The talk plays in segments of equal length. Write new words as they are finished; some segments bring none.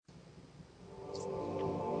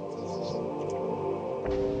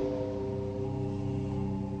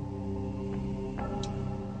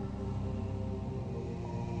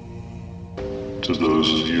To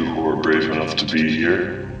those of you who are brave enough to be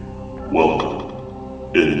here,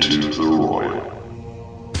 welcome into the Roil.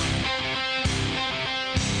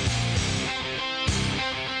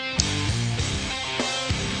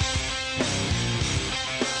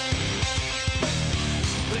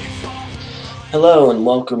 Hello and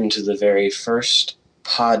welcome to the very first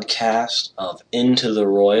podcast of Into the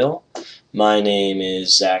Roil. My name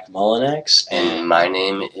is Zach Mullinex. And my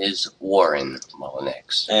name is Warren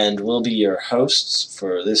Mullinex. And we'll be your hosts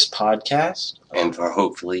for this podcast. And for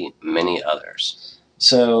hopefully many others.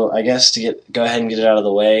 So I guess to go ahead and get it out of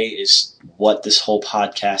the way is what this whole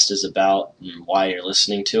podcast is about and why you're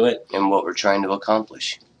listening to it. And what we're trying to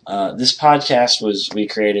accomplish. This podcast we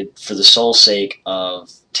created for the sole sake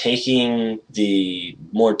of taking the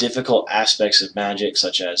more difficult aspects of Magic,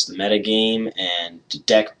 such as the metagame and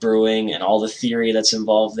deck brewing and all the theory that's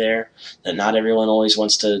involved there, that not everyone always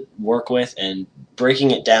wants to work with, and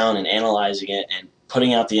breaking it down and analyzing it and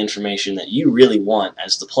putting out the information that you really want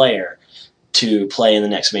as the player to play in the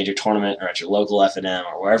next major tournament or at your local F&M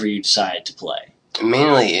or wherever you decide to play.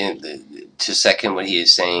 Mainly, to second what he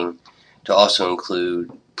is saying, to also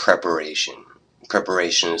include preparation.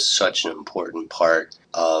 Preparation is such an important part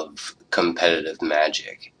of competitive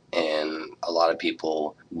Magic, and a lot of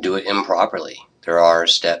people do it improperly. There are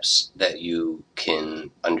steps that you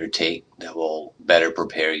can undertake that will better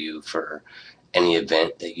prepare you for any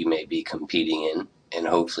event that you may be competing in, and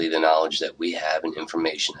hopefully the knowledge that we have and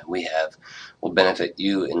information that we have will benefit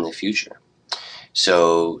you in the future.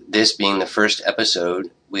 So this being the first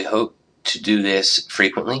episode, we hope to do this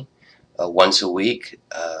frequently. Once a week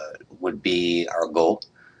would be our goal,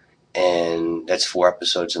 and that's 4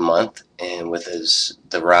 episodes a month. And with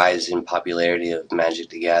the rise in popularity of Magic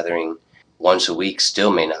the Gathering, once a week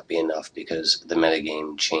still may not be enough because the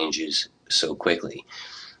metagame changes so quickly.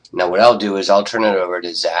 Now what I'll do is I'll turn it over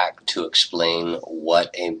to Zach to explain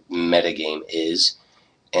what a metagame is,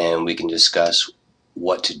 and we can discuss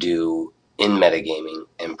what to do in metagaming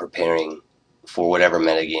and preparing for whatever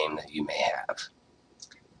metagame that you may have.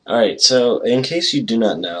 Alright, so in case you do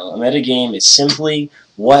not know, a metagame is simply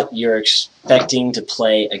what you're expecting to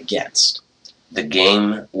play against. The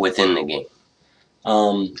game within the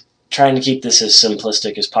game. Trying to keep this as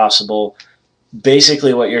simplistic as possible,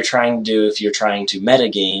 basically what you're trying to do if you're trying to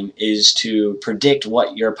metagame is to predict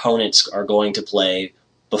what your opponents are going to play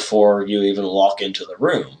before you even walk into the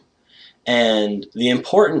room. And the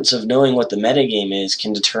importance of knowing what the metagame is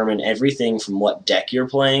can determine everything from what deck you're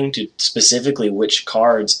playing to specifically which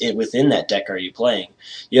cards within that deck are you playing.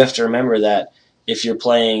 You have to remember that if you're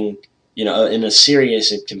playing, in a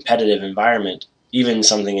serious and competitive environment, even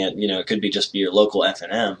something that, it could be your local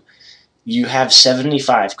F&M, you have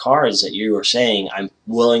 75 cards that you are saying, I'm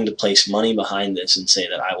willing to place money behind this and say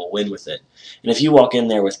that I will win with it. And if you walk in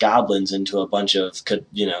there with goblins into a bunch of,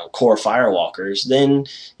 core firewalkers, then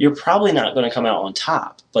you're probably not going to come out on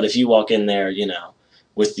top. But if you walk in there,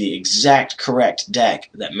 with the exact correct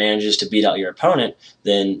deck that manages to beat out your opponent,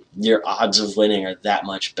 then your odds of winning are that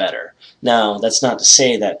much better. Now, that's not to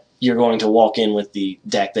say that you're going to walk in with the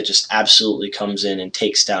deck that just absolutely comes in and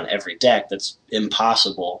takes down every deck. That's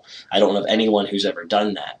impossible. I don't know of anyone who's ever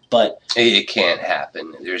done that. But it can't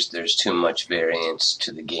happen. There's too much variance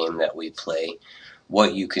to the game that we play.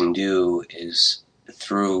 What you can do is,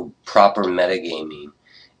 through proper metagaming,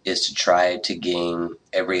 is to try to gain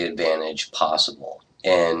every advantage possible.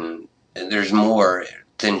 And there's more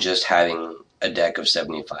than just having a deck of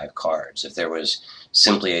 75 cards. If there was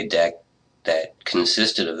simply a deck that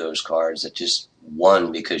consisted of those cards that just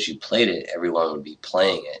won because you played it, everyone would be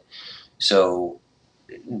playing it. So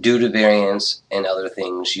due to variance and other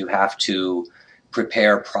things, you have to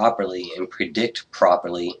prepare properly and predict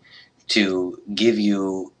properly to give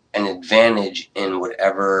you an advantage in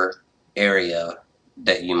whatever area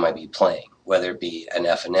that you might be playing, whether it be an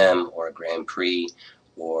F&M or a Grand Prix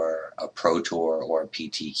or a Pro Tour or a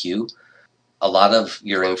PTQ. A lot of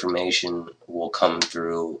your information will come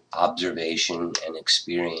through observation and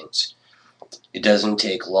experience. It doesn't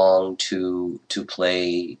take long to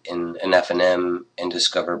play in an F&M and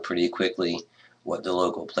discover pretty quickly what the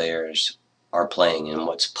local players are playing and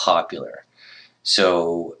what's popular.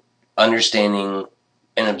 So understanding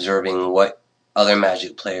and observing what other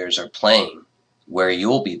Magic players are playing, where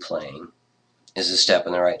you'll be playing, is a step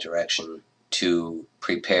in the right direction to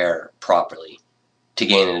prepare properly, to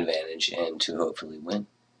gain an advantage, and to hopefully win.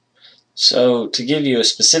 So, to give you a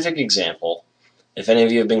specific example, if any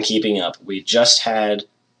of you have been keeping up, we just had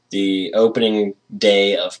the opening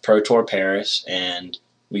day of Pro Tour Paris, and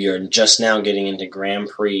we are just now getting into Grand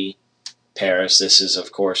Prix Paris. This is,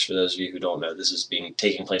 of course, for those of you who don't know, this is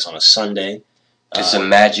taking place on a Sunday. It's a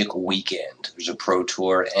magic weekend. There's a Pro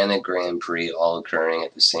Tour and a Grand Prix all occurring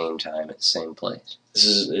at the same time at the same place.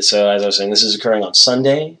 So as I was saying, this is occurring on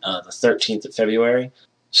Sunday, the 13th of February.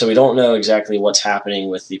 So we don't know exactly what's happening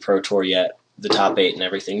with the Pro Tour yet, the top 8 and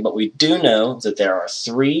everything, but we do know that there are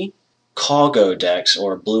 3 Cargo decks,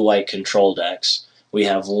 or blue-white control decks. We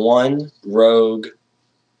have 1 Rogue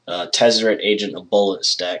Tezzeret Agent of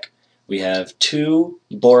Bullets deck. We have 2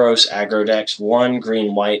 Boros aggro decks, 1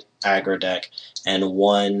 green-white aggro deck, and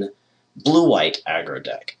 1 blue-white aggro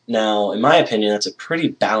deck. Now, in my opinion, that's a pretty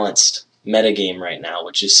balanced metagame right now,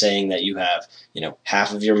 which is saying that you have,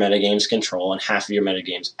 half of your metagame's control and half of your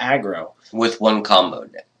metagame's aggro. With 1 combo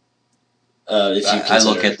deck. I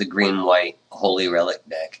look at the green-white Holy Relic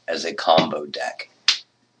deck as a combo deck.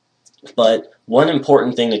 But one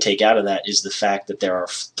important thing to take out of that is the fact that there are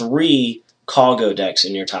 3 Cargo decks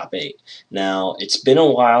in your top 8. Now, it's been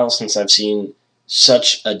a while since I've seen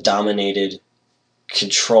such a dominated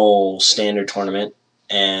control standard tournament,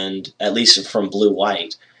 and at least from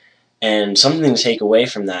blue-white. And something to take away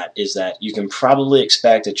from that is that you can probably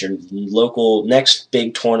expect at your local next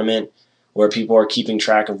big tournament, where people are keeping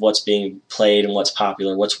track of what's being played and what's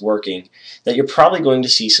popular, what's working, that you're probably going to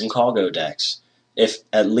see some Cargo decks. If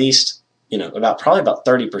at least, probably about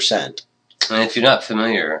 30%. And if you're not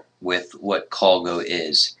familiar with what Cargo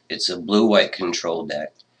is, it's a blue-white control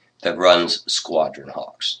deck that runs Squadron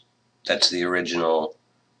Hawks. That's the original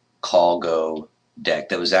Cargo deck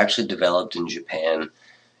that was actually developed in Japan,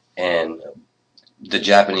 and the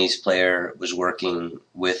Japanese player was working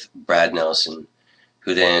with Brad Nelson,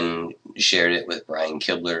 who then shared it with Brian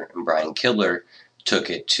Kibler, and Brian Kibler took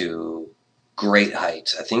it to great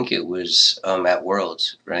heights. I think it was at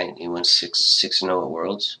Worlds, right? He went 6-0 at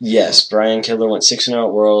Worlds. Yes, Brian Kibler went 6-0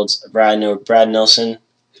 at Worlds. Brad Nelson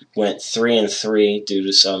went 3-3 due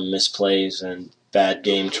to some misplays and bad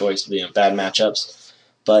game choice, bad matchups.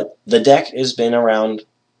 But the deck has been around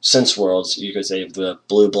since Worlds. You could say the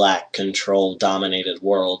blue-black control dominated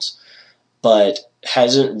Worlds, but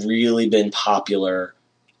hasn't really been popular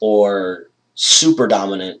or super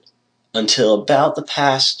dominant until about the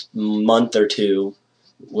past month or two,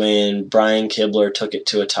 when Brian Kibler took it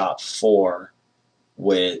to a top 4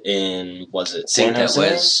 was it San Jose? I think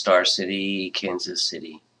that was Star City, Kansas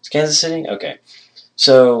City. It's Kansas City? Okay.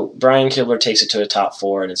 So Brian Kibler takes it to a top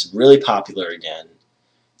 4, and it's really popular again.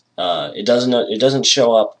 It doesn't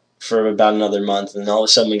show up for about another month, and all of a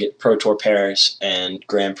sudden we get Pro Tour Paris and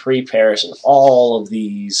Grand Prix Paris, and all of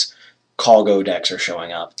these Cargo decks are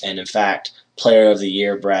showing up. And in fact, Player of the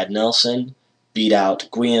Year Brad Nelson beat out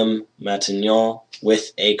Guillaume Matignon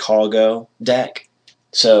with a Cargo deck.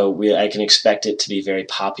 So I can expect it to be very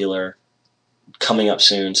popular coming up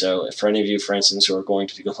soon. So for any of you, for instance, who are going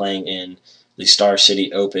to be playing in the Star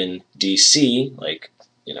City Open DC, like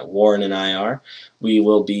Warren and I are,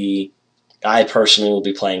 I personally will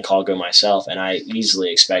be playing Cargo myself, and I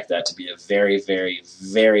easily expect that to be a very, very,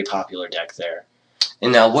 very popular deck there.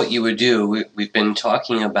 And now what you would do, we've been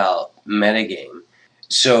talking about metagame.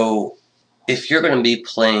 So if you're going to be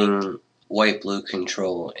playing white-blue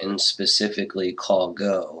control, and specifically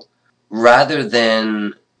Cargo, rather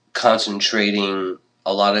than concentrating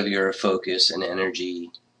a lot of your focus and energy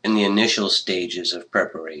in the initial stages of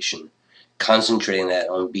preparation, concentrating that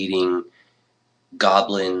on beating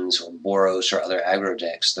goblins or Boros or other aggro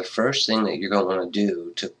decks, the first thing that you're going to want to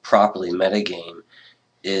do to properly metagame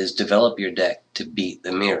is develop your deck to beat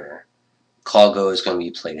the mirror. Cargo is going to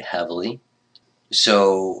be played heavily.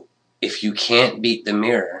 So if you can't beat the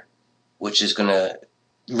mirror, which is going to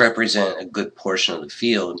represent a good portion of the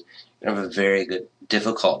field, you're going to have a very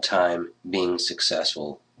difficult time being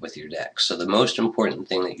successful with your deck. So the most important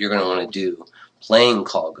thing that you're going to want to do playing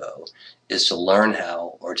Cargo is to learn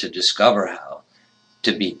how, or to discover how,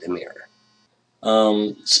 to beat the mirror.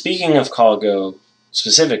 Speaking of Cargo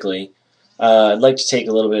specifically, I'd like to take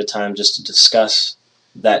a little bit of time just to discuss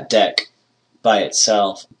that deck by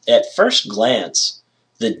itself. At first glance,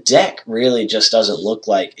 the deck really just doesn't look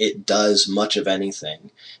like it does much of anything.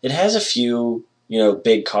 It has a few,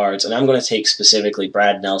 big cards, and I'm going to take specifically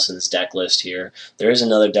Brad Nelson's deck list here. There is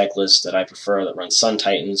another deck list that I prefer that runs Sun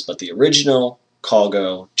Titans, but the original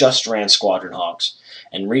Cargo just ran Squadron Hawks.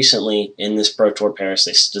 And recently, in this Pro Tour Paris,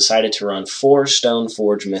 they decided to run 4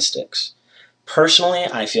 Stoneforge Mystics. Personally,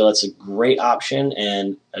 I feel it's a great option,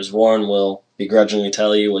 and as Warren will begrudgingly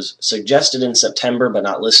tell you, was suggested in September but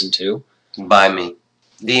not listened to. By me.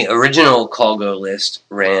 The original Cargo list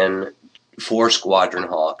ran 4 Squadron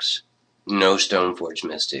Hawks, no Stoneforge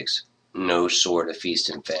Mystics, no Sword of Feast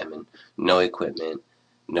and Famine, no equipment,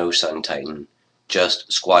 no Sun Titan,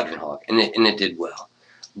 just Squadron Hawk, and it did well.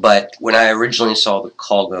 But when I originally saw the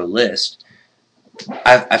Cargo list,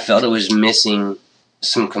 I felt it was missing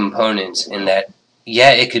some components in that,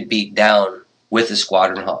 yeah, it could beat down with the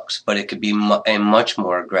Squadron Hawks, but it could be a much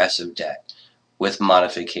more aggressive deck with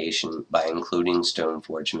modification by including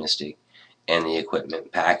Stoneforge Mystic and the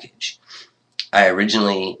equipment package. I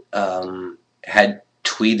originally had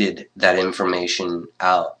tweeted that information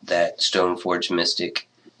out that Stoneforge Mystic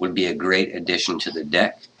would be a great addition to the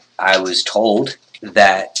deck. I was told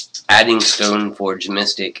that adding Stoneforge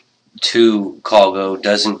Mystic to Kalgo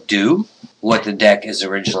doesn't do what the deck is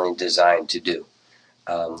originally designed to do.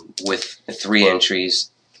 With 3 entries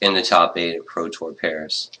in the top 8 at Pro Tour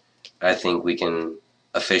Paris, I think we can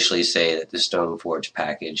officially say that the Stoneforge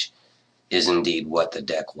package is indeed what the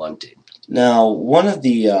deck wanted. Now, one of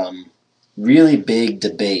the really big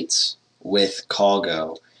debates with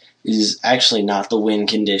Kalgo is actually not the win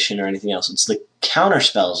condition or anything else. It's the counter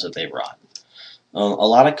spells that they run. A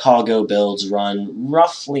lot of Kalgo builds run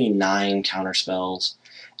roughly 9 counter spells,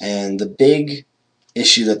 and the big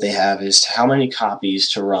issue that they have is how many copies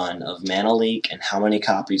to run of Mana Leak and how many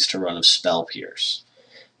copies to run of Spell Pierce.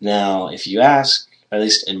 Now, if you ask, at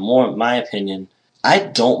least in my opinion, I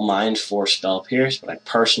don't mind 4 Spell Pierce, but I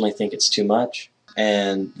personally think it's too much.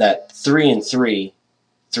 And that 3 and 3,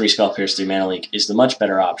 3 Spell Pierce, 3 Mana Leak, is the much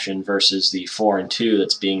better option versus the 4 and 2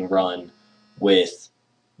 that's being run with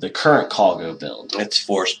the current Kalgo build. It's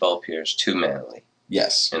 4 Spell Pierce, 2 Mana Leak.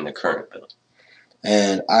 Yes. In the current build.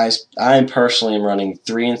 And I personally am running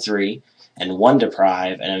 3 and 3 and 1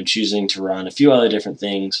 Deprive, and I'm choosing to run a few other different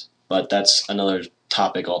things, but that's another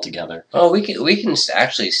topic altogether. Oh, we can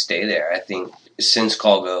actually stay there. I think since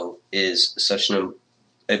Kalgo is such a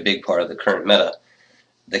big part of the current meta,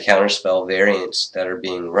 the counterspell variants that are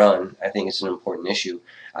being run, I think it's an important issue.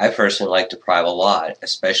 I personally like Deprive a lot,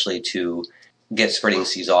 especially to get Spreading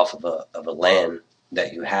Seas off of a land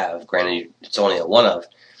that you have. Granted, it's only a one of,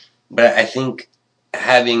 but I think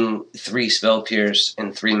having 3 Spell Pierce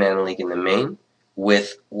and 3 Mana Leak in the main,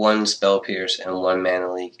 with 1 Spell Pierce and 1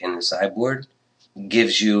 Mana Leak in the sideboard,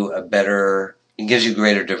 gives you greater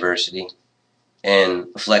diversity and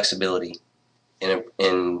flexibility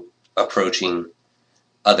in approaching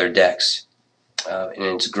other decks, and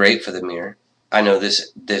it's great for the mirror. I know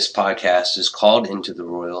this podcast is called Into the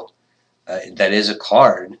Roil. That is a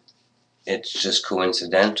card. It's just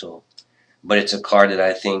coincidental, but it's a card that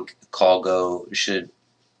I think Kalgo should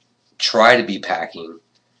try to be packing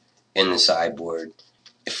in the sideboard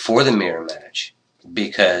for the mirror match,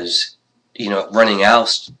 because running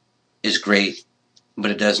Oust is great, but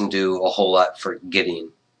it doesn't do a whole lot for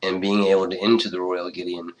Gideon. And being able to Into the Roil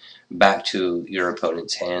Gideon back to your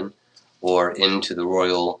opponent's hand, or Into the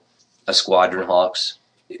Roil a Squadron Hawks,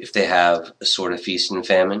 if they have a sort of Feast and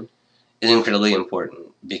Famine, is incredibly important,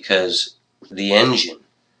 because the engine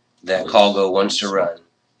that Kalgo wants to run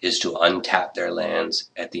is to untap their lands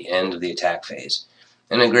at the end of the attack phase.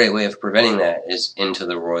 And a great way of preventing that is Into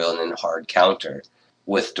the Roil and then hard counter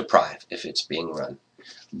with Deprive if it's being run.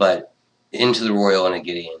 But Into the Roil and a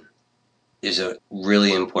Gideon is a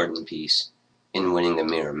really important piece in winning the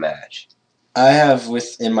mirror match. I have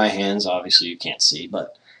in my hands, obviously you can't see,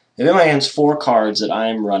 but I have in my hands 4 cards that I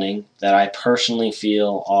am running that I personally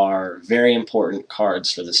feel are very important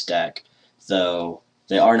cards for this deck, though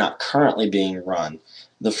they are not currently being run.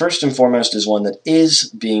 The first and foremost is one that is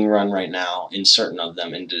being run right now in certain of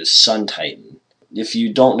them, and it is Sun Titan. If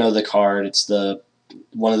you don't know the card, it's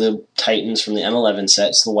one of the Titans from the M11 set.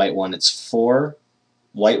 It's the white one. It's 4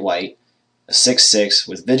 white, a 6/6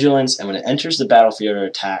 with vigilance, and when it enters the battlefield or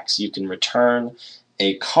attacks, you can return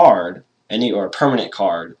a card, or a permanent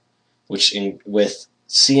card, with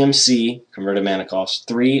CMC, converted mana cost,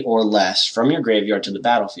 3 or less from your graveyard to the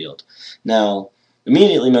battlefield. Now,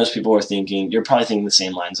 immediately most people are thinking, you're probably thinking the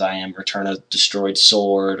same lines I am, return a destroyed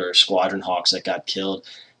sword or Squadron Hawks that got killed.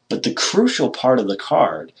 But the crucial part of the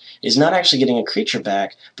card is not actually getting a creature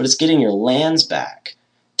back, but it's getting your lands back.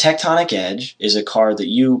 Tectonic Edge is a card that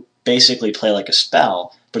you basically play like a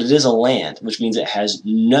spell, but it is a land, which means it has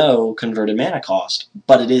no converted mana cost,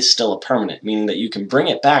 but it is still a permanent, meaning that you can bring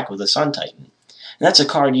it back with a Sun Titan. And that's a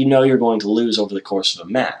card you know you're going to lose over the course of a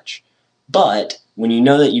match. But when you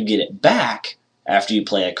know that you get it back after you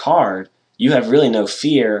play a card, you have really no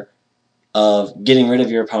fear of getting rid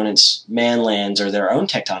of your opponent's man lands or their own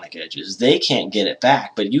Tectonic Edges. They can't get it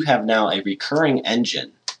back, but you have now a recurring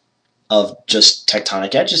engine of just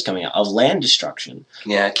Tectonic Edges coming out, of land destruction.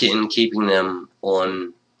 Yeah, and keeping them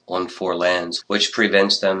on 4 lands, which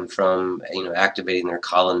prevents them from activating their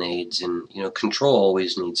colonnades, and control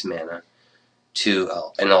always needs mana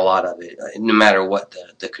and a lot of it, no matter what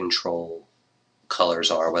the control colors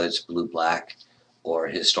are, whether it's blue black or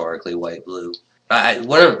historically white blue.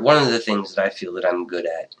 One of the things that I feel that I'm good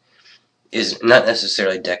at is not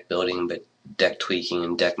necessarily deck building, but deck tweaking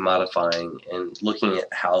and deck modifying and looking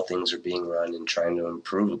at how things are being run and trying to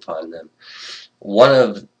improve upon them. One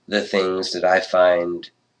of the things that I find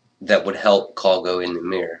that would help Calgo in the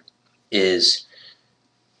mirror is,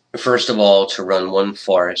 first of all, to run one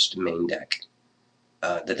forest main deck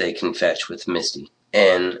that they can fetch with Misty.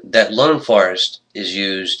 And that lone forest is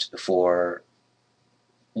used for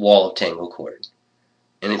Wall of Tanglecord.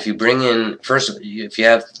 And if you bring in, if you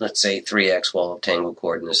have, let's say, 3x Wall of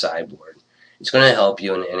Tanglecord in the sideboard, it's going to help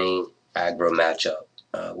you in any aggro matchup.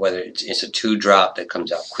 Whether it's a 2-drop that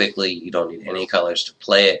comes out quickly, you don't need any colors to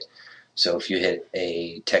play it. So if you hit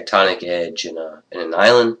a Tectonic Edge in an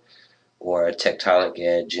island, or a Tectonic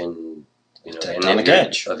Edge in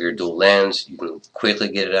any of your dual lands, you can quickly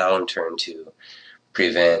get it out on turn 2,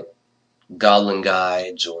 prevent Goblin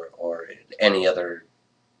Guides or any other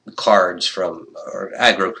cards or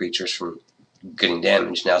aggro creatures from getting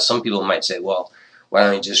damaged. Now, some people might say, well, why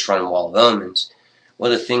don't you just run Wall of Omens?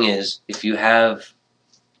 Well, the thing is, if you have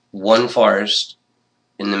one forest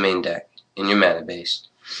in the main deck, in your mana base,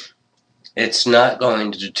 it's not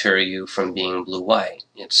going to deter you from being blue-white.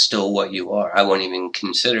 It's still what you are. I won't even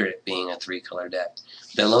consider it being a 3-color deck.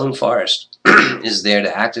 The lone forest is there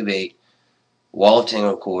to activate Wall of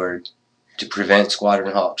Tanglecord to prevent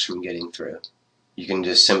Squadron Hawks from getting through. You can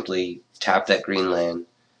just simply tap that green land,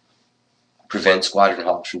 prevent Squadron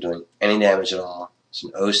Hawks from doing any damage at all. It's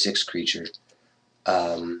an 0/6 creature.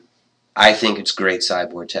 I think it's great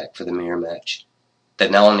sideboard tech for the mirror match.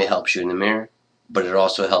 That not only helps you in the mirror, but it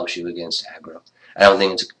also helps you against aggro. I don't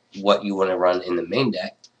think it's what you want to run in the main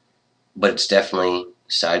deck, but it's definitely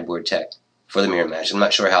sideboard tech for the mirror match. I'm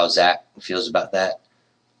not sure how Zach feels about that.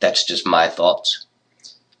 That's just my thoughts.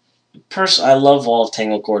 I love Wall of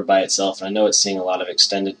Tanglecord by itself, and I know it's seeing a lot of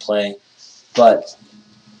extended play, but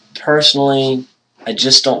personally, I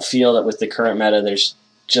just don't feel that with the current meta, there's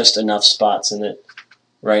just enough spots in it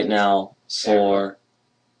right now for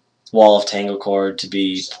Wall of Tanglecord to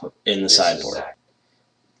be in the sideboard.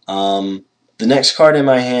 The next card in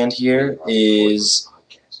my hand here is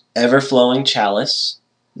Everflowing Chalice.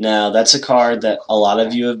 Now, that's a card that a lot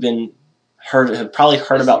of you have probably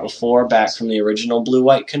heard about before, back from the original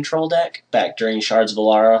blue-white control deck, back during Shards of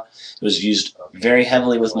Alara. It was used very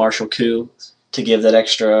heavily with Martial Coup to give that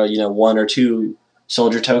extra, 1 or 2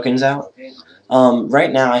 soldier tokens out.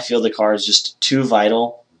 Right now, I feel the card is just too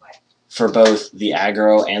vital for both the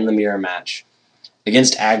aggro and the mirror match.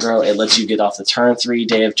 Against aggro, it lets you get off the turn 3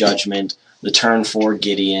 Day of Judgment, the turn 4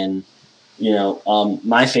 Gideon.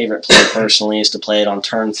 My favorite play personally is to play it on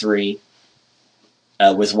turn 3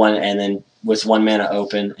 with one mana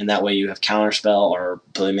open, and that way you have counterspell or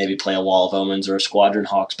maybe play a Wall of Omens or a Squadron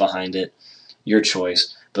Hawks behind it, your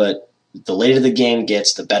choice. But the later the game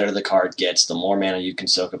gets, the better the card gets, the more mana you can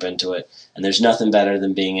soak up into it. And there's nothing better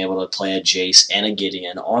than being able to play a Jace and a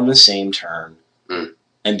Gideon on the same turn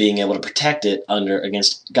and being able to protect it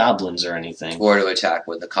against goblins or anything. Or to attack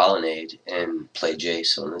with the Colonnade and play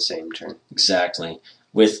Jace on the same turn. Exactly.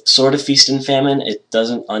 With Sword of Feast and Famine, it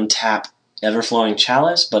doesn't untap Everflowing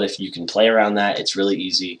Chalice, but if you can play around that, it's really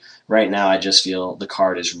easy. Right now, I just feel the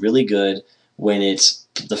card is really good when it's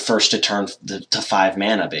the first to turn to 5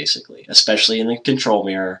 mana, basically. Especially in the control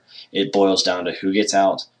mirror, it boils down to who gets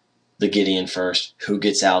out the Gideon first, who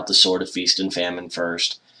gets out the Sword of Feast and Famine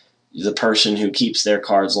first. The person who keeps their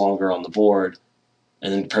cards longer on the board,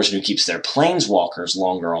 and then the person who keeps their planeswalkers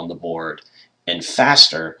longer on the board and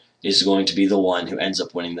faster is going to be the one who ends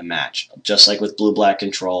up winning the match. Just like with blue-black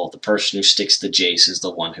control, the person who sticks the Jace is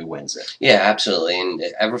the one who wins it. Yeah, absolutely. And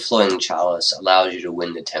Everflowing Chalice allows you to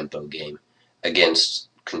win the tempo game against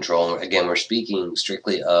control. Again, we're speaking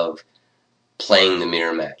strictly of playing the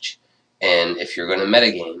mirror match. And if you're going to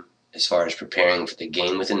metagame, as far as preparing for the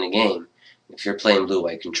game within the game, if you're playing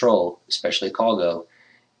blue-white control, especially Calgo,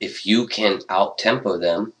 if you can out-tempo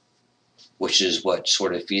them, which is what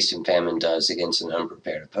sort of Feast and Famine does against an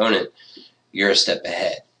unprepared opponent, you're a step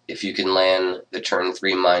ahead. If you can land the turn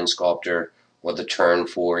 3 Mind Sculptor or the turn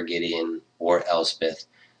 4 Gideon or Elspeth,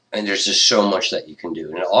 and there's just so much that you can do.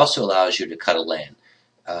 And it also allows you to cut a land.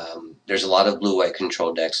 There's a lot of blue-white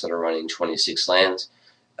control decks that are running 26 lands.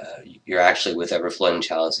 You're actually, with Everflowing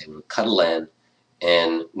Chalice, able to cut a land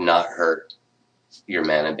and not hurt your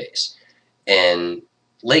mana base. And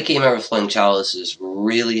late game Everflowing Chalices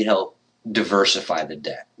really help diversify the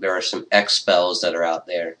deck. There are some X spells that are out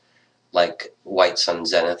there, like White Sun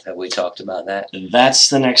Zenith. Have we talked about that? That's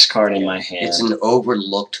the next card in my hand. It's an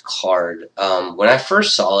overlooked card. When I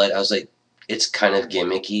first saw it, I was like, it's kind of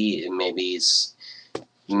gimmicky. Maybe it's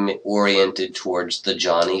oriented towards the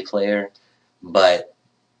Johnny player. but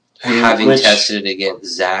having tested it against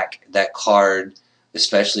Zach, that card,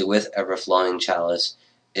 especially with Everflowing Chalice,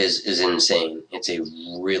 is insane. It's a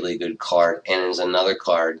really good card, and is another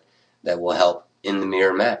card that will help in the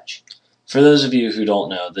mirror match. For those of you who don't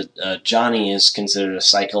know, that Johnny is considered a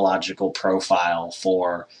psychological profile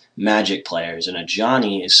for Magic players, and a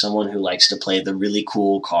Johnny is someone who likes to play the really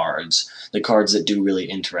cool cards, the cards that do really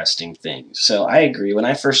interesting things. So I agree. When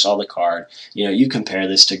I first saw the card, you compare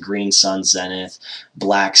this to Green Sun Zenith,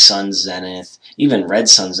 Black Sun Zenith, even Red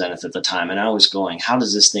Sun Zenith at the time, and I was going, how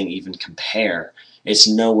does this thing even compare? It's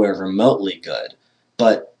nowhere remotely good.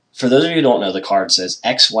 But for those of you who don't know, the card says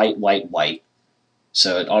X white, white, white.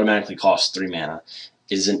 So it automatically costs 3 mana,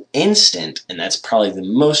 is an instant, and that's probably the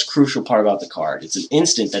most crucial part about the card. It's an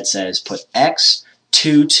instant that says put X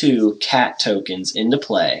 2/2 cat tokens into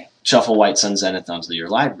play, shuffle White Sun Zenith onto your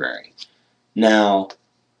library. Now,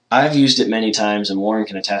 I've used it many times, and Warren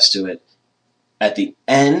can attest to it. At the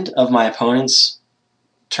end of my opponent's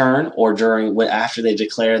turn, or after they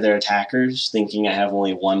declare their attackers, thinking I have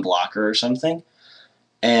only one blocker or something,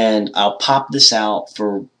 and I'll pop this out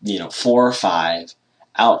for 4 or 5.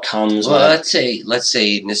 Out comes. Well, let's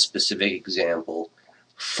say in this specific example,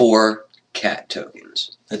 4 cat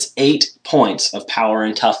tokens. That's 8 points of power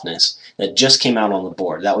and toughness that just came out on the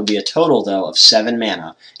board. That would be a total, though, of 7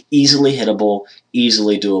 mana, easily hittable,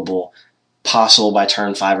 easily doable, possible by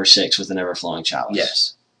turn 5 or 6 with an Everflowing Chalice.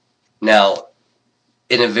 Yes. Now,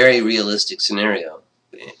 in a very realistic scenario,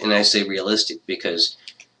 and I say realistic because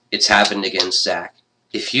it's happened against Zach,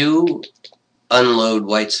 if you unload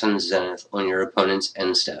White Sun Zenith on your opponent's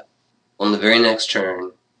end step, on the very next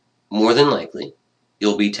turn, more than likely,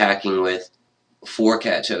 you'll be attacking with 4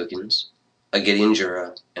 cat tokens, a Gideon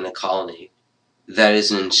Jura, and a Colony. That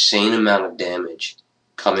is an insane amount of damage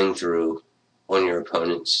coming through on your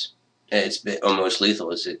opponent's. It's almost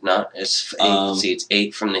lethal, is it not? It's 8. It's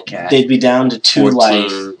 8 from the cat. They'd be down to 2 life.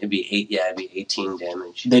 It'd be 8. Yeah, it'd be 18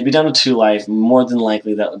 damage. They'd be down to 2 life. More than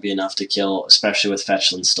likely, that would be enough to kill, especially with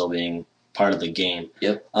Fetchland still being part of the game.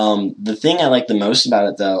 Yep. The thing I like the most about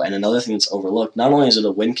it, though, and another thing that's overlooked, not only is it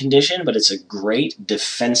a win condition, but it's a great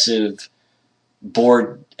defensive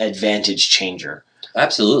board advantage changer.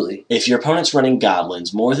 Absolutely. If your opponent's running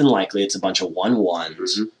goblins, more than likely it's a bunch of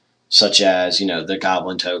 1/1s, such as, the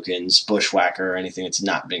goblin tokens, bushwhacker, or anything that's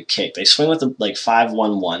not been kicked. They swing with 5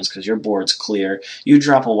 1/1s because your board's clear. You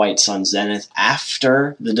drop a White Sun Zenith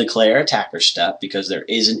after the declare attacker step because there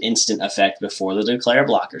is an instant effect before the declare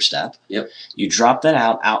blocker step. Yep. You drop that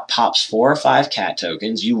out pops 4 or 5 cat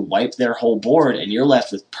tokens, you wipe their whole board, and you're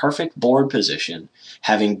left with perfect board position,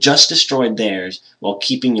 having just destroyed theirs while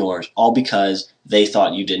keeping yours, all because they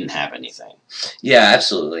thought you didn't have anything. Yeah,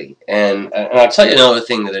 absolutely. And I'll tell you another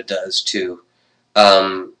thing that it does, too.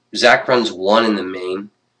 Zach runs 1 in the main.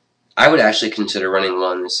 I would actually consider running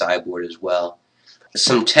 1 in the sideboard as well.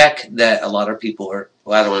 Some tech that a lot of people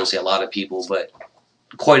I don't want to say a lot of people, but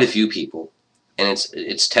quite a few people, and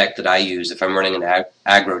it's tech that I use. If I'm running an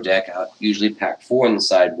aggro deck, I'll usually pack 4 in the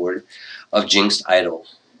sideboard of Jinxed Idol.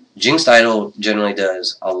 Jinxed Idol generally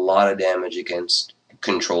does a lot of damage against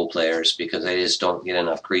control players because they just don't get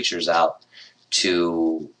enough creatures out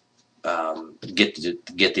to get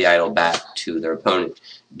the idol back to their opponent.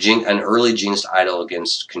 An early Jinxed Idol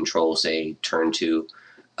against control, say turn 2,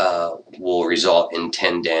 will result in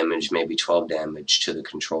 10 damage, maybe 12 damage to the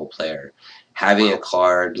control player. Having a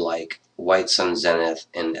card like White Sun Zenith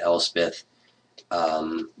and Elspeth,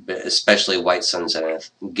 but especially White Sun Zenith,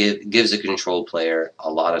 gives a control player a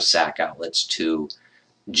lot of sack outlets to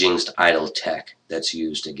Jinxed Idol tech that's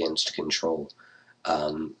used against control.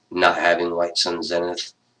 Not having White Sun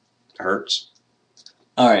Zenith hurts.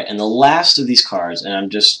 Alright, and the last of these cards, and I'm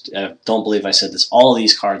just, don't believe I said this, all of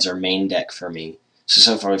these cards are main deck for me.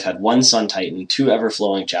 So far we've had 1 Sun Titan, 2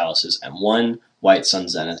 Everflowing Chalices, and 1 White Sun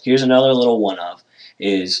Zenith. Here's another little one of,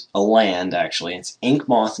 is a land, actually. It's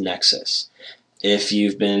Inkmoth Nexus. If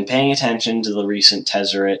you've been paying attention to the recent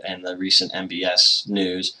Tezzeret and the recent MBS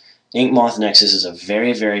news, Inkmoth Nexus is a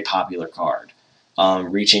very, very popular card,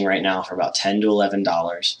 reaching right now for about $10 to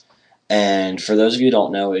 $11. And for those of you who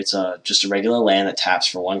don't know, it's just a regular land that taps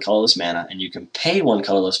for 1 colorless mana, and you can pay 1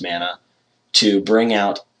 colorless mana to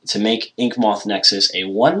make Inkmoth Nexus a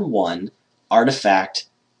 1/1 artifact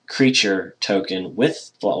creature token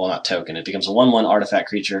with, well, not token, it becomes a 1/1 artifact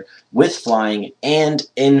creature with flying and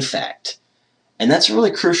infect. And that's a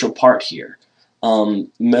really crucial part here.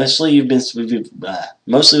 Mostly we've been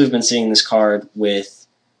seeing this card with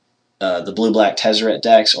the blue-black Tezzeret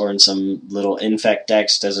decks, or in some little infect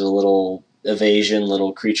decks as a little evasion,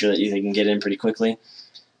 little creature that you can get in pretty quickly.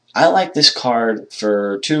 I like this card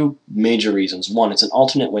for 2 major reasons. One, it's an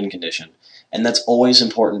alternate win condition. And that's always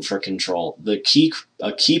important for control. A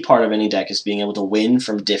key part of any deck is being able to win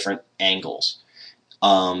from different angles.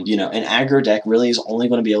 An aggro deck really is only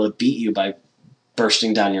going to be able to beat you by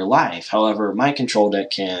bursting down your life. However, my control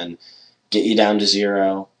deck can get you down to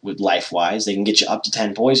 0 with life-wise. They can get you up to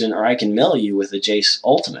 10 poison, or I can mill you with a Jace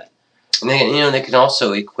ultimate. And they can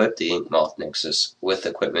also equip the Inkmoth Nexus with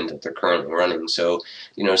equipment that they're currently running. So,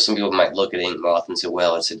 some people might look at Inkmoth and say,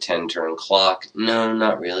 well, it's a 10-turn clock. No,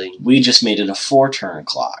 not really. We just made it a 4-turn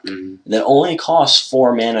clock. That only costs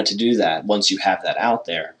 4 mana to do that once you have that out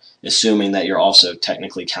there, assuming that you're also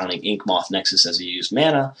technically counting Inkmoth Nexus as a used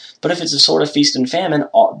mana. But if it's a Sword of Feast and Famine,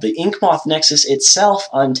 the Inkmoth Nexus itself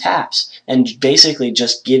untaps and basically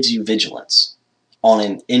just gives you Vigilance on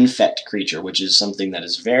an infect creature, which is something that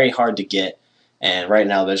is very hard to get, and right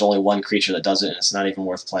now there's only one creature that does it, and it's not even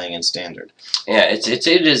worth playing in Standard. Yeah, it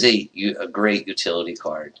is a great utility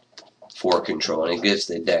card for control, and it gives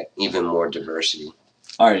the deck even more diversity.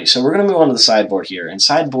 Alrighty, so we're going to move on to the sideboard here, and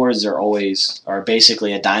sideboards are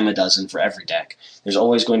basically a dime a dozen for every deck. There's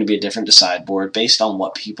always going to be a different sideboard based on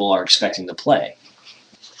what people are expecting to play.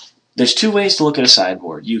 There's 2 ways to look at a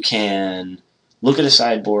sideboard. You can look at a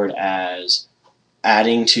sideboard as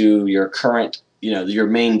adding to your current, your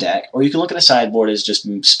main deck, or you can look at a sideboard as just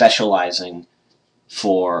specializing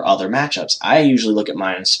for other matchups. I usually look at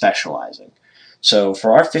mine as specializing. So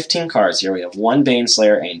for our 15 cards here, we have 1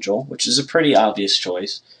 Baneslayer Angel, which is a pretty obvious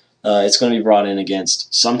choice. It's going to be brought in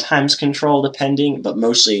against sometimes control, depending, but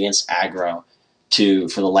mostly against aggro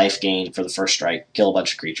for the life gain for the first strike, kill a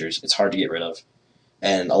bunch of creatures. It's hard to get rid of.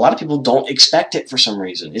 And a lot of people don't expect it for some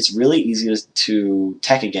reason. It's really easy to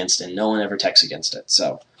tech against, and no one ever techs against it.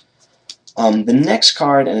 So, the next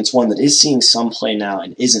card, and it's one that is seeing some play now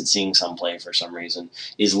and isn't seeing some play for some reason,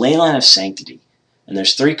 is Leyline of Sanctity. And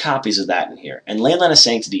there's 3 copies of that in here. And Leyline of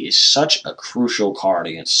Sanctity is such a crucial card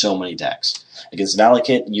against so many decks. Against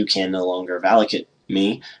Valakut, you can no longer Valakut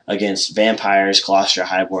me. Against Vampires, Colostra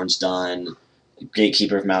Highborn's done.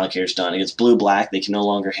 Gatekeeper of Malakir's done. Against Blue-Black, they can no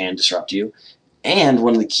longer hand disrupt you. And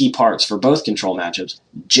one of the key parts for both control matchups,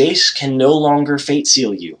 Jace can no longer Fate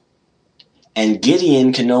Seal you. And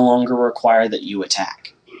Gideon can no longer require that you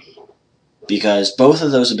attack. Because both of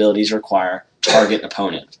those abilities require target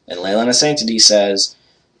opponent. And Leyline of Sanctity says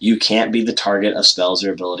you can't be the target of spells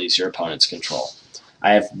or abilities your opponents control.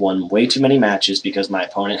 I have won way too many matches because my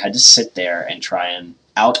opponent had to sit there and try and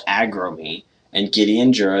out-aggro me, and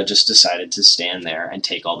Gideon Jura just decided to stand there and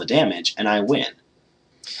take all the damage, and I win.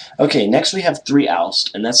 Okay, next we have 3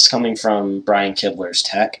 Oust, and that's coming from Brian Kibler's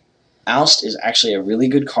tech. Oust is actually a really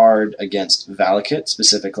good card against Valakut,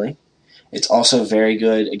 specifically. It's also very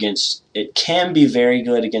good it can be very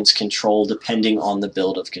good against control, depending on the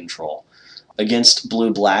build of control. Against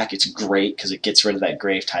Blue-Black, it's great, because it gets rid of that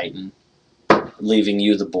Grave Titan, leaving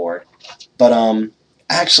you the board. But,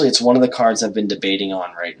 actually, it's one of the cards I've been debating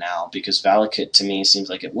on right now, because Valakut, to me, seems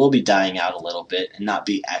like it will be dying out a little bit, and not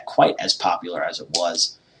be quite as popular as it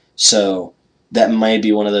was. So that might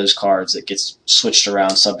be one of those cards that gets switched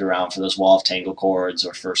around, subbed around for those Wall of Tangle Chords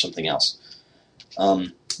or for something else.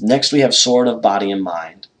 Next we have Sword of Body and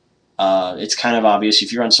Mind. It's kind of obvious.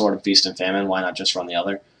 If you run Sword of Feast and Famine, why not just run the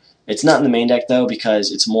other? It's not in the main deck, though,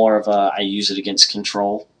 because it's more of I use it against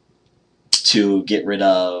control to get rid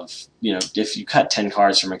of, if you cut 10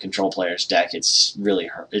 cards from a control player's deck, it's really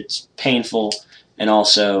it's painful, and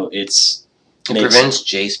also it prevents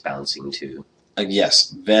Jace bouncing, too.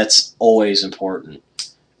 Yes, that's always important.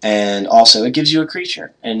 And also, it gives you a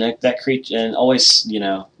creature, and that creature, and always,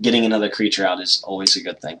 getting another creature out is always a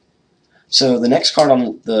good thing. So the next card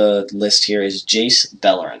on the list here is Jace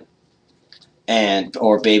Beleren,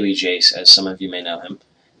 or Baby Jace, as some of you may know him.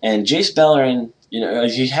 And Jace Beleren,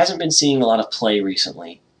 he hasn't been seeing a lot of play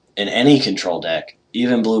recently in any control deck.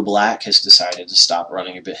 Even Blue-Black has decided to stop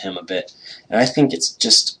running him a bit, and I think it's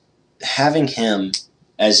just having him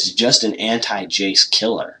as just an anti-Jace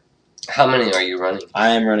killer. How many are you running? I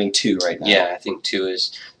am running 2 right now. Yeah, I think 2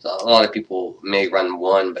 is... A lot of people may run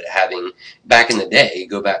 1, but having... Back in the day,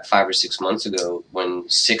 go back 5 or 6 months ago, when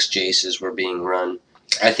 6 Jaces were being run,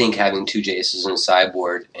 I think having 2 Jaces in the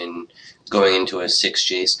sideboard and going into a 6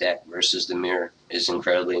 Jace deck versus the mirror is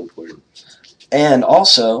incredibly important. And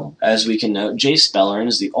also, as we can note, Jace Beleren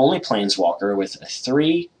is the only Planeswalker with a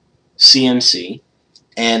 3 CMC,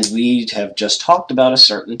 and we have just talked about a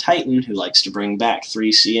certain Titan who likes to bring back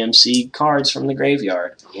 3 CMC cards from the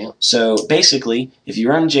graveyard. Yeah. So basically, if you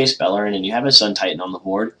run Jace Beleren and you have a Sun Titan on the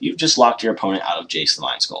board, you've just locked your opponent out of Jace the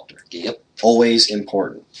Mind Sculptor. Yep. Always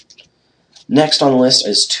important. Next on the list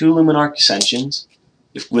is 2 Luminarch Ascensions.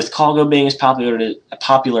 With Kalgo being as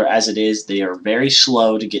popular as it is, they are very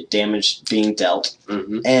slow to get damage being dealt.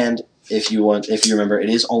 Mm-hmm. And if you remember, it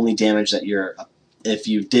is only damage that if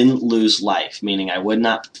you didn't lose life, meaning I would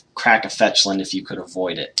not crack a fetch land if you could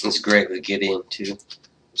avoid it. It's great with Gideon, too.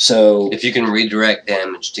 So if you can redirect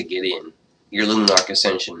damage to Gideon, your Luminarch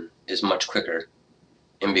Ascension is much quicker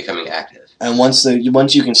in becoming active. And once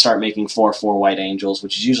you can start making 4/4 White Angels,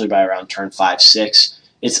 which is usually by around turn 5/6,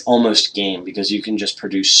 it's almost game because you can just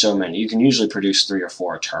produce so many. You can usually produce 3 or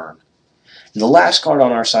 4 a turn. The last card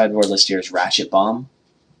on our sideboard list here is Ratchet Bomb.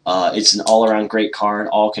 It's an all-around great card.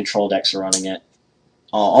 All control decks are running it.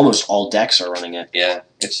 Almost all decks are running it. Yeah,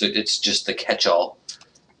 it's just the catch-all.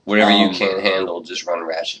 Whatever you can't handle, just run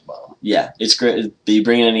Ratchet Bomb. Yeah, it's great. You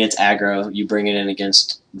bring it in against aggro. You bring it in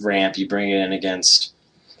against ramp. You bring it in against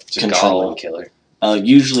control. Goblin killer.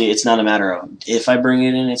 Usually, it's not a matter of if I bring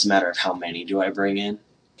it in. It's a matter of how many do I bring in.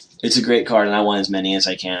 It's a great card, and I want as many as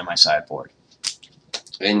I can on my sideboard.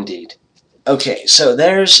 Indeed. Okay, so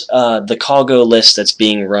there's the Callgo list that's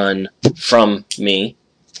being run from me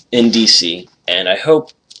in DC, and I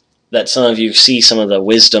hope that some of you see some of the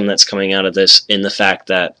wisdom that's coming out of this in the fact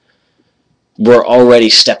that we're already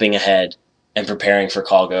stepping ahead and preparing for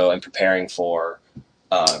Callgo and preparing for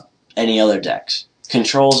any other decks.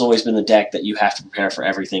 Control's always been the deck that you have to prepare for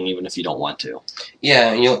everything, even if you don't want to.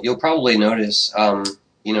 Yeah, and you'll probably notice, a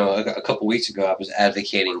couple weeks ago I was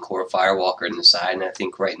advocating Core Firewalker in the side, and I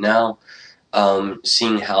think right now,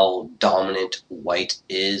 seeing how dominant White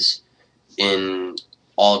is in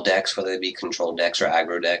all decks, whether it be control decks or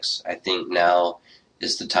aggro decks, I think now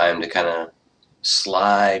is the time to kind of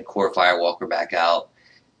slide Core Firewalker back out.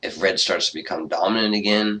 If Red starts to become dominant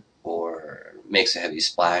again or makes a heavy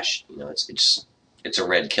splash, it's a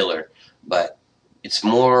red killer, but it's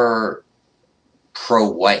more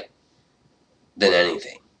pro-white than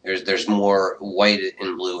anything. There's more white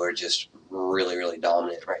and blue are just really, really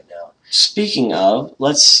dominant right now. Speaking of,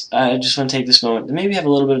 I just want to take this moment to maybe have a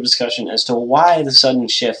little bit of discussion as to why the sudden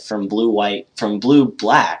shift from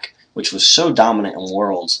blue-black, which was so dominant in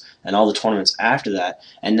Worlds and all the tournaments after that,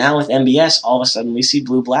 and now with MBS, all of a sudden we see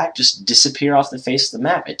blue-black just disappear off the face of the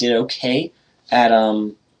map. It did okay at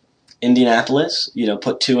Indianapolis,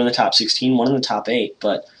 put 2 in the top 16, 1 in the top 8,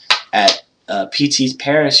 but at PT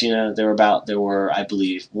Paris, there were, I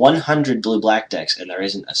believe, 100 blue-black decks, and there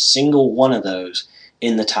isn't a single one of those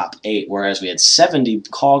in the top 8, whereas we had 70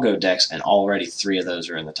 Callgo decks, and already 3 of those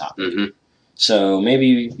are in the top 8. Mm-hmm. So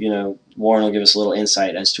maybe, Warren will give us a little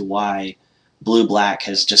insight as to why blue-black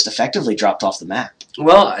has just effectively dropped off the map.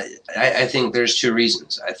 Well, I think there's 2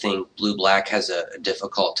 reasons. I think blue-black has a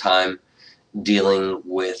difficult time dealing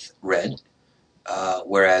with red,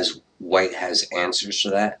 whereas white has answers to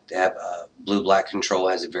that. They have blue-black control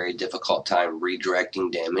has a very difficult time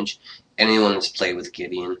redirecting damage. Anyone that's played with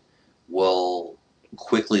Gideon will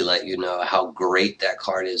quickly let you know how great that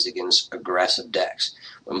card is against aggressive decks.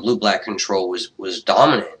 When blue-black control was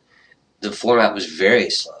dominant, the format was very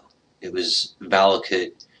slow. It was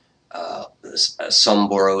Valakut, some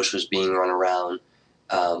Boros was being run around.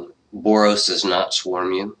 Boros does not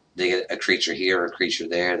swarm you. They get a creature here or a creature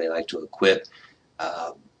there. They like to equip.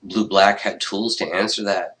 Blue-black had tools to answer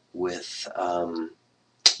that with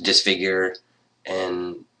Disfigure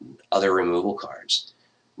and other removal cards.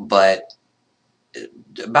 But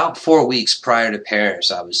about 4 weeks prior to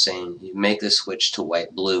Paris, I was saying, you make the switch to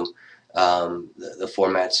white-blue. The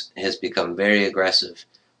format has become very aggressive.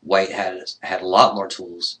 White had a lot more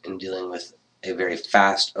tools in dealing with a very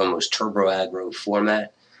fast, almost turbo-aggro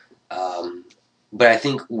format. But I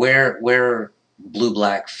think where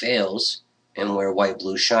blue-black fails and where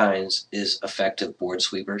white-blue shines is effective board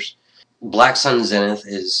sweepers. Black Sun Zenith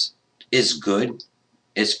is good.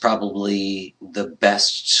 It's probably the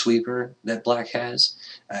best sweeper that black has.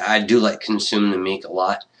 I do like Consume the Meek a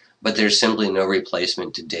lot, but there's simply no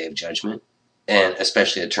replacement to Day of Judgment, and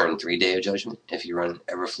especially a turn 3 Day of Judgment if you run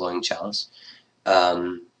Everflowing Chalice.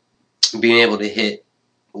 Being able to hit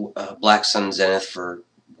Black Sun Zenith for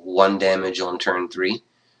 1 damage on turn 3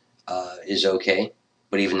 is okay,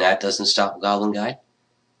 but even that doesn't stop Goblin Guide.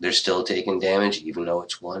 They're still taking damage even though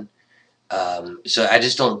it's 1. So I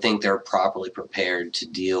just don't think they're properly prepared to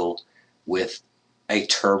deal with a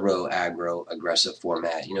turbo aggro aggressive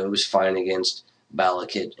format. It was fine against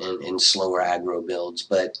Valakut and slower aggro builds,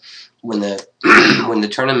 but when the when the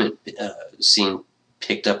tournament scene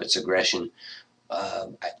picked up its aggression, I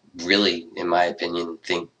really, in my opinion,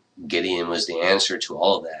 think Gideon was the answer to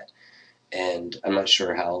all of that. And I'm not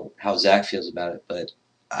sure how Zach feels about it, but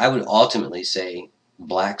I would ultimately say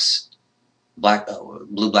blue-black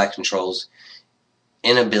control's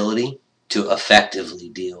inability to effectively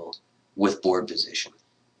deal with board position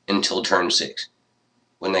until turn 6,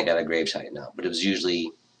 when they got a Grave Titan out. But it was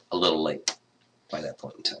usually a little late by that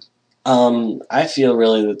point in time. I feel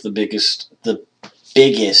really that the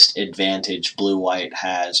biggest advantage blue-white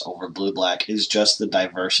has over blue-black is just the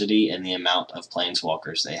diversity and the amount of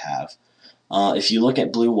planeswalkers they have. If you look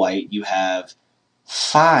at blue-white, you have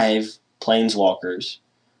 5 planeswalkers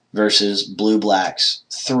versus blue-black's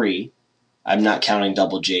 3. I'm not counting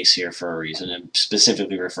double Jace here for a reason. I'm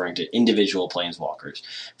specifically referring to individual planeswalkers.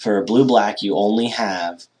 For blue-black, you only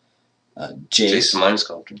have Jace. Jace the Mind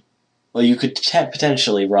Sculptor. Well, you could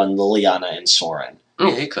potentially run Liliana and Sorin.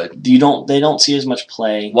 Yeah, he could. They don't see as much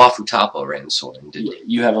play. Wafu Tapo ran Sorin, didn't he?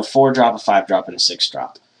 You have a 4-drop, a 5-drop, and a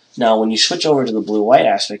 6-drop. Now, when you switch over to the blue-white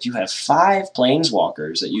aspect, you have 5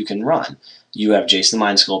 planeswalkers that you can run. You have Jace the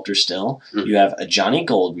Mind Sculptor still. Mm-hmm. You have a Johnny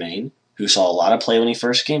Goldmane, who saw a lot of play when he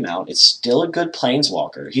first came out. It's still a good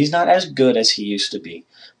planeswalker. He's not as good as he used to be,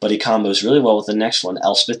 but he combos really well with the next one,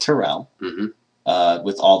 Elspeth Tirel. Mm-hmm.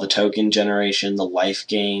 With all the token generation, the life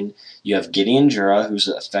gain. You have Gideon Jura, who's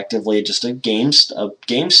effectively just a game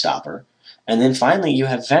stopper. And then finally you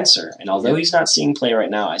have Venser. And although he's not seeing play right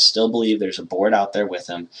now, I still believe there's a board out there with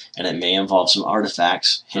him, and it may involve some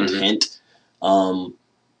artifacts. Hint, hint.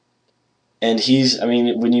 And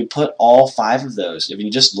when you put all 5 of those, if you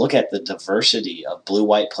just look at the diversity of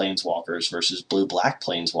blue-white planeswalkers versus blue-black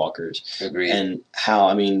planeswalkers, Agreed. And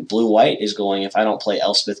how, blue-white is going, if I don't play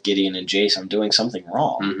Elspeth, Gideon, and Jace, I'm doing something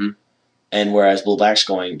wrong. Mm-hmm. And whereas blue-black's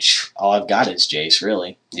going, all I've got is Jace,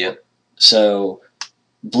 really. Yep. So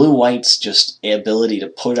blue-white's just ability to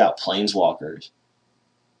put out planeswalkers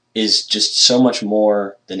is just so much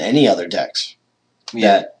more than any other decks. Yeah.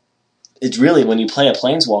 That it's really, when you play a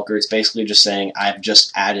planeswalker, it's basically just saying, I've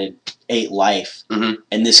just added 8 life, and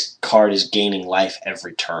this card is gaining life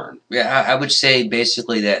every turn. Yeah, I would say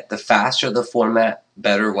basically that the faster the format,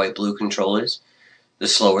 better white-blue control is. The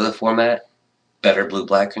slower the format, better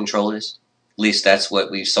blue-black control is. At least that's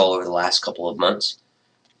what we saw over the last couple of months.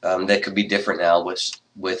 That could be different now with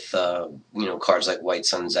cards like White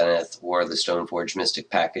Sun Zenith or the Stoneforge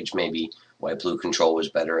Mystic package. Maybe white-blue control was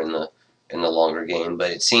better in the longer game,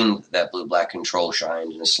 but it seemed that blue-black control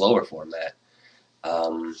shined in a slower format.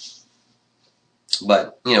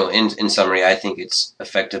 But, in summary, I think it's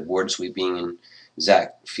effective board sweeping, and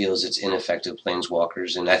Zach feels it's ineffective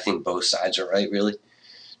planeswalkers, and I think both sides are right, really,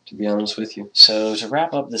 to be honest with you. So to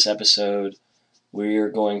wrap up this episode,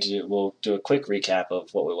 we'll do a quick recap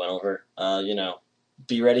of what we went over.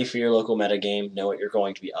 Be ready for your local metagame, know what you're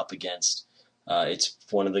going to be up against. It's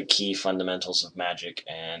one of the key fundamentals of Magic,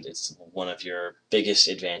 and it's one of your biggest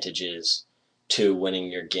advantages to winning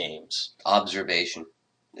your games. Observation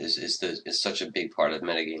is such a big part of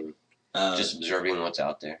metagaming. Just observing what's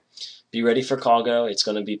out there. Be ready for Calgo. It's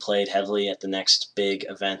going to be played heavily at the next big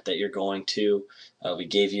event that you're going to. We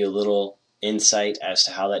gave you a little insight as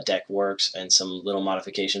to how that deck works and some little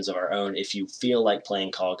modifications of our own. If you feel like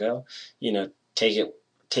playing Calgo, take it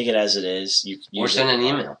as it is. Or send an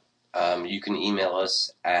email. You can email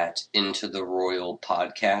us at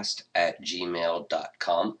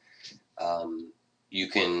intotheroilpodcast@gmail.com. You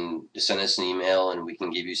can send us an email and we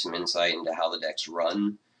can give you some insight into how the deck's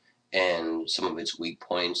run and some of its weak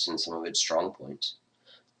points and some of its strong points.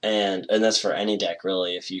 And that's for any deck,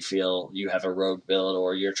 really. If you feel you have a rogue build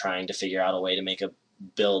or you're trying to figure out a way to make a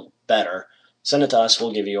build better, send it to us.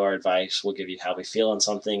 We'll give you our advice. We'll give you how we feel on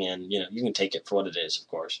something, and you can take it for what it is, of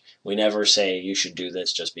course. We never say you should do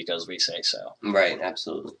this just because we say so. Right,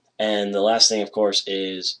 absolutely. And the last thing, of course,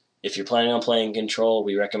 is if you're planning on playing Control,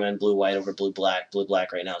 we recommend blue-white over blue-black.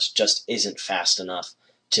 Blue-black right now just isn't fast enough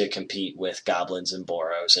to compete with Goblins and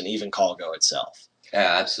Boros and even Calgo itself.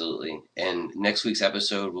 Yeah, absolutely. And next week's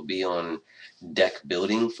episode will be on deck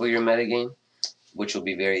building for your metagame, which will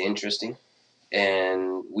be very interesting.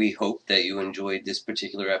 And we hope that you enjoyed this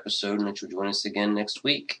particular episode and that you'll join us again next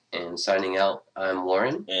week. And signing out, I'm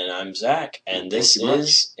Warren. And I'm Zach. And this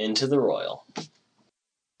is Into the Roil.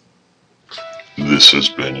 This has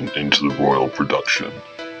been an Into the Roil production.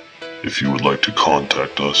 If you would like to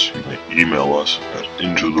contact us, you may email us at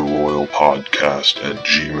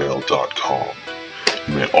intotheroilpodcast@gmail.com.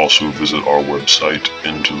 You may also visit our website,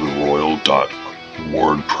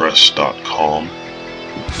 intotheroil.wordpress.com.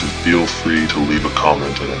 Feel free to leave a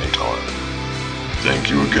comment at any time. Thank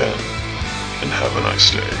you again, and have a nice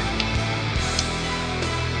day.